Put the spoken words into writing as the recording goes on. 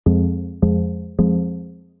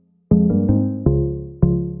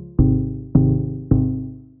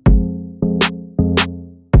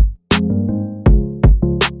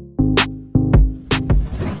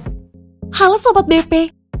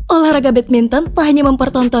BP, olahraga badminton tak hanya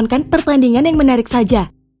mempertontonkan pertandingan yang menarik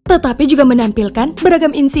saja, tetapi juga menampilkan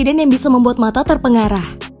beragam insiden yang bisa membuat mata terpengarah.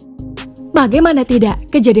 Bagaimana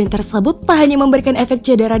tidak, kejadian tersebut tak hanya memberikan efek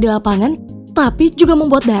cedera di lapangan, tapi juga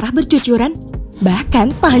membuat darah bercucuran.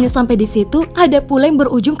 Bahkan tak hanya sampai di situ, ada pula yang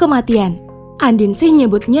berujung kematian. Andin sih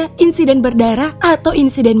nyebutnya insiden berdarah atau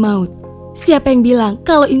insiden maut. Siapa yang bilang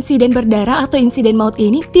kalau insiden berdarah atau insiden maut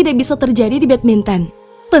ini tidak bisa terjadi di badminton?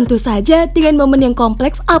 Tentu saja dengan momen yang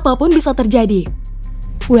kompleks apapun bisa terjadi.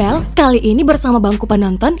 Well, kali ini bersama Bangk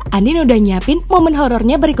Penonton, Andin udah nyiapin momen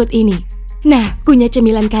horornya berikut ini. Nah, kunyah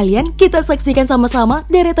cemilan kalian, kita saksikan sama-sama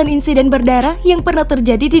deretan insiden berdarah yang pernah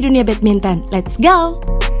terjadi di dunia badminton. Let's go!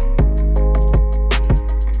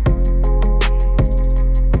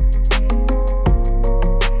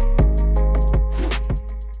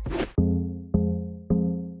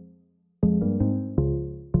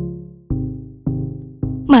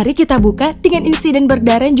 Mari kita buka dengan insiden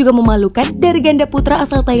berdarah yang juga memalukan dari ganda putra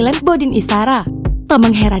asal Thailand Bodin Isara. Tak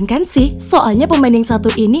mengherankan sih, soalnya pemain yang satu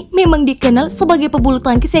ini memang dikenal sebagai pebulu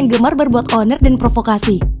tangkis yang gemar berbuat oner dan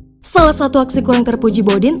provokasi. Salah satu aksi kurang terpuji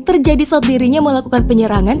Bodin terjadi saat dirinya melakukan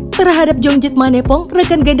penyerangan terhadap Jongjit Manepong,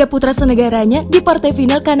 rekan ganda putra senegaranya di partai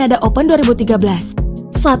final Kanada Open 2013.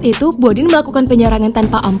 Saat itu, Bodin melakukan penyerangan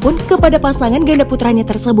tanpa ampun kepada pasangan ganda putranya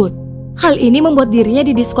tersebut. Hal ini membuat dirinya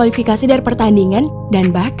didiskualifikasi dari pertandingan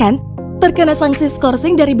dan bahkan terkena sanksi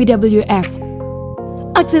skorsing dari BWF.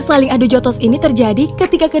 Aksi saling adu jotos ini terjadi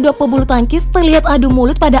ketika kedua pebulu tangkis terlihat adu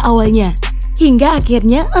mulut pada awalnya. Hingga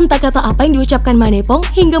akhirnya entah kata apa yang diucapkan Manepong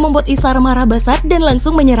hingga membuat Isara marah besar dan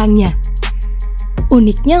langsung menyerangnya.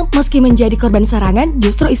 Uniknya, meski menjadi korban serangan,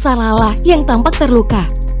 justru Isara lah yang tampak terluka.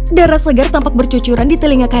 Darah segar tampak bercucuran di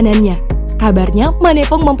telinga kanannya. Kabarnya,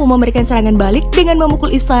 Manepong mampu memberikan serangan balik dengan memukul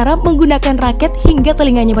Isara menggunakan raket hingga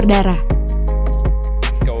telinganya berdarah.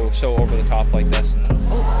 Go so over the top like this.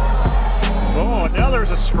 Oh, now there's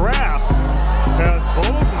a scrap. As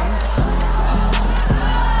Bowden.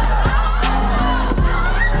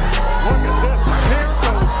 Look at this, the chair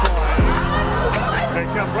goes flying. They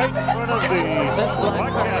come right in front of the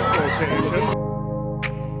broadcast location.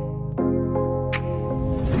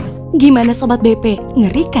 Gimana Sobat BP?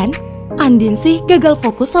 Ngeri kan? Andin sih gagal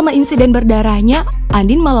fokus sama insiden berdarahnya.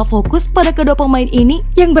 Andin malah fokus pada kedua pemain ini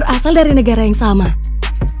yang berasal dari negara yang sama.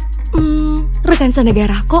 Rekan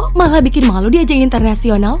senegara kok malah bikin malu di ajang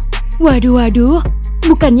internasional? Waduh,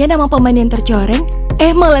 bukannya nama pemain yang tercoreng,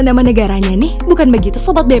 malah nama negaranya nih, bukan begitu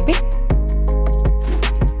Sobat BP?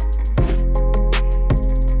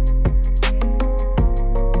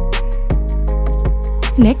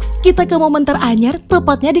 Next, kita ke momen teranyar,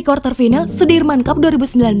 tepatnya di quarter final Sudirman Cup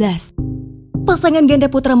 2019. Pasangan ganda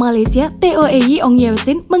putra Malaysia, Teo Ong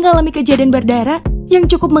Yeosin, mengalami kejadian berdarah yang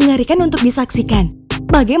cukup mengerikan untuk disaksikan.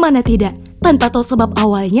 Bagaimana tidak? Tanpa tahu sebab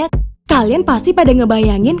awalnya, kalian pasti pada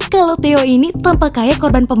ngebayangin kalau Teo ini tampak kayak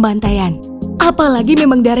korban pembantaian. Apalagi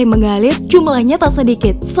memang darah yang mengalir, jumlahnya tak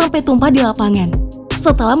sedikit, sampai tumpah di lapangan.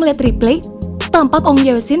 Setelah melihat replay, tampak Ong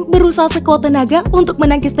Yeosin berusaha sekuat tenaga untuk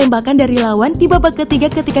menangkis tembakan dari lawan di babak ketiga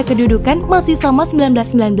ketika kedudukan masih sama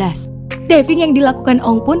 19-19. Diving yang dilakukan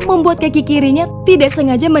Ong pun membuat kaki kirinya tidak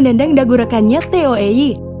sengaja menendang dagu rekannya Teo.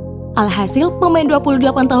 Alhasil, pemain 28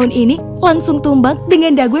 tahun ini langsung tumbang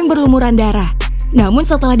dengan dagu yang berlumuran darah. Namun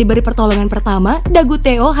setelah diberi pertolongan pertama, dagu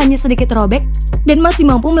Teo hanya sedikit robek dan masih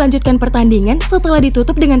mampu melanjutkan pertandingan setelah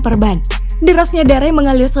ditutup dengan perban. Derasnya darah yang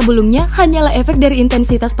mengalir sebelumnya hanyalah efek dari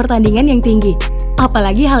intensitas pertandingan yang tinggi.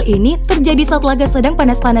 Apalagi hal ini terjadi saat laga sedang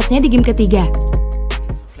panas-panasnya di game ketiga.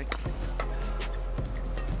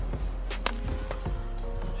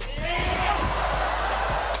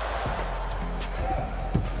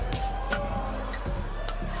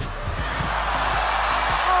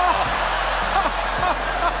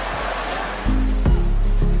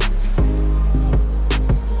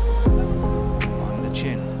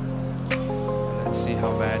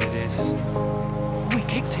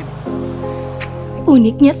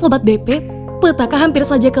 Uniknya Sobat BP, petaka hampir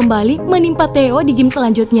saja kembali menimpa Teo di game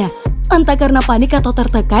selanjutnya. Entah karena panik atau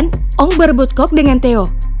tertekan, Ong berebut kok dengan Teo.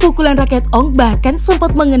 Pukulan raket Ong bahkan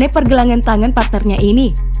sempat mengenai pergelangan tangan partnernya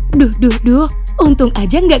ini. Duh, untung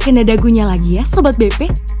aja nggak kena dagunya lagi ya Sobat BP.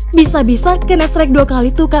 Bisa-bisa kena strike 2 kali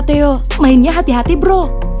tuh Kak Teo. Mainnya hati-hati bro.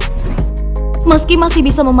 Meski masih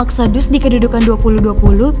bisa memaksa dus di kedudukan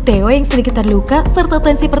 20-20, Teo yang sedikit terluka serta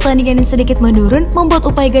tensi pertandingan yang sedikit menurun membuat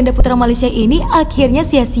upaya ganda putra Malaysia ini akhirnya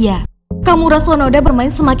sia-sia. Kamura Sonoda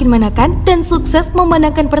bermain semakin menekan dan sukses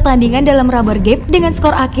memenangkan pertandingan dalam rubber game dengan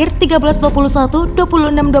skor akhir 13-21,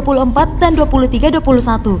 26-24, dan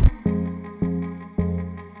 23-21.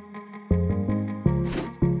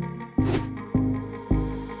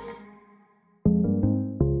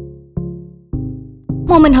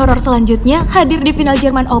 Momen horor selanjutnya hadir di final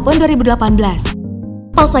Jerman Open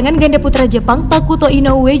 2018. Pasangan ganda putra Jepang Takuto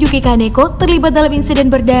Inoue Yuki Kaneko terlibat dalam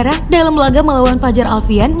insiden berdarah dalam laga melawan Fajar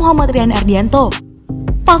Alfian Muhammad Rian Ardianto.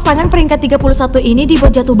 Pasangan peringkat 31 ini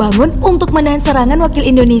dibuat jatuh bangun untuk menahan serangan wakil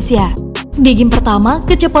Indonesia. Di game pertama,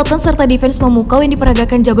 kecepatan serta defense memukau yang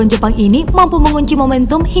diperagakan jagoan Jepang ini mampu mengunci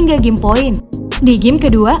momentum hingga game point. Di game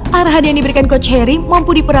kedua, arahan yang diberikan Coach Harry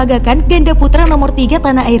mampu diperagakan ganda putra nomor 3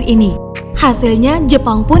 tanah air ini. Hasilnya,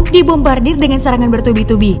 Jepang pun dibombardir dengan serangan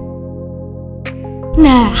bertubi-tubi.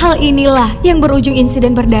 Nah, hal inilah yang berujung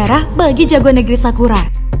insiden berdarah bagi jagoan negeri Sakura.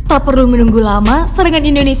 Tak perlu menunggu lama, serangan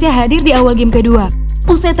Indonesia hadir di awal game kedua.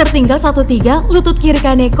 Usai tertinggal 1-3, lutut kiri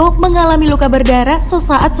Kaneko mengalami luka berdarah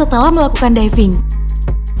sesaat setelah melakukan diving.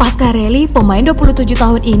 Pasca rally, pemain 27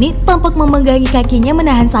 tahun ini tampak memenggangi kakinya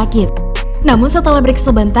menahan sakit. Namun setelah break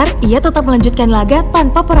sebentar, ia tetap melanjutkan laga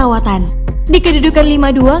tanpa perawatan. Di kedudukan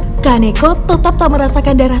 5-2, Kaneko tetap tak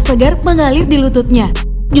merasakan darah segar mengalir di lututnya.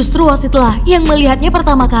 Justru wasitlah yang melihatnya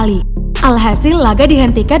pertama kali. Alhasil laga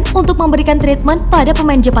dihentikan untuk memberikan treatment pada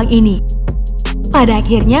pemain Jepang ini. Pada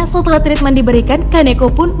akhirnya setelah treatment diberikan, Kaneko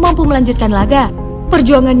pun mampu melanjutkan laga.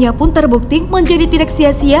 Perjuangannya pun terbukti menjadi tidak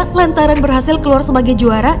sia-sia lantaran berhasil keluar sebagai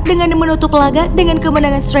juara dengan menutup laga dengan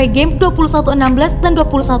kemenangan straight game 21-16 dan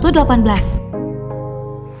 21-18.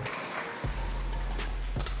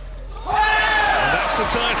 That's the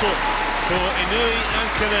title for Inoue and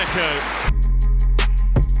Kaneko.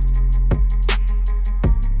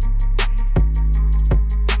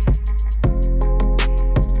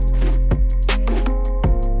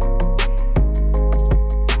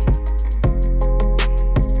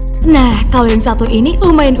 Nah, kalau yang satu ini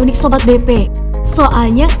lumayan unik Sobat BP.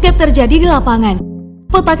 Soalnya gak terjadi di lapangan.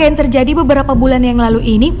 Petaka yang terjadi beberapa bulan yang lalu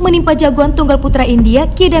ini menimpa jagoan tunggal putra India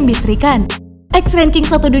Kidambi Srikanth. Ex-ranking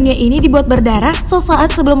 1 dunia ini dibuat berdarah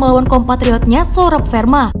sesaat sebelum melawan kompatriotnya Saurabh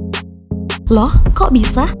Verma. Loh, kok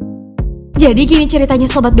bisa? Jadi gini ceritanya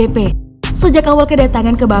Sobat BP. Sejak awal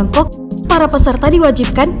kedatangan ke Bangkok, para peserta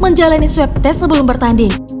diwajibkan menjalani swab test sebelum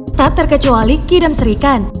bertanding. Tak terkecuali Kidam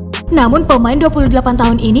Srikanth. Namun pemain 28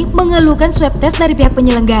 tahun ini mengeluhkan swab test dari pihak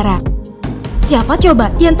penyelenggara. Siapa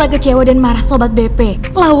coba yang tak kecewa dan marah Sobat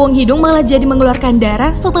BP? Lawang hidung malah jadi mengeluarkan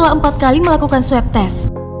darah setelah 4 kali melakukan swab test.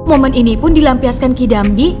 Momen ini pun dilampiaskan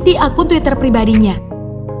Kidambi di akun Twitter pribadinya.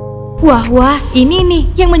 Wah, ini nih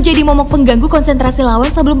yang menjadi momok pengganggu konsentrasi lawan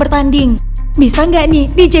sebelum bertanding. Bisa nggak nih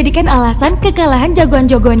dijadikan alasan kekalahan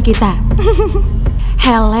jagoan-jagoan kita?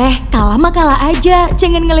 Heleh, kalah mah kalah aja,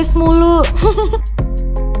 jangan ngeles mulu.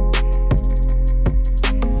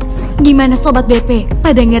 Gimana Sobat BP?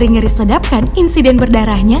 Pada ngeri-ngeri sedap kan insiden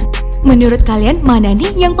berdarahnya? Menurut kalian mana nih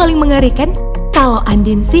yang paling mengerikan? Kalau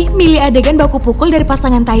Andin sih milih adegan baku pukul dari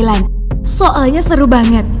pasangan Thailand. Soalnya seru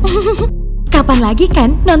banget. Kapan lagi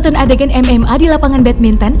kan nonton adegan MMA di lapangan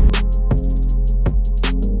badminton?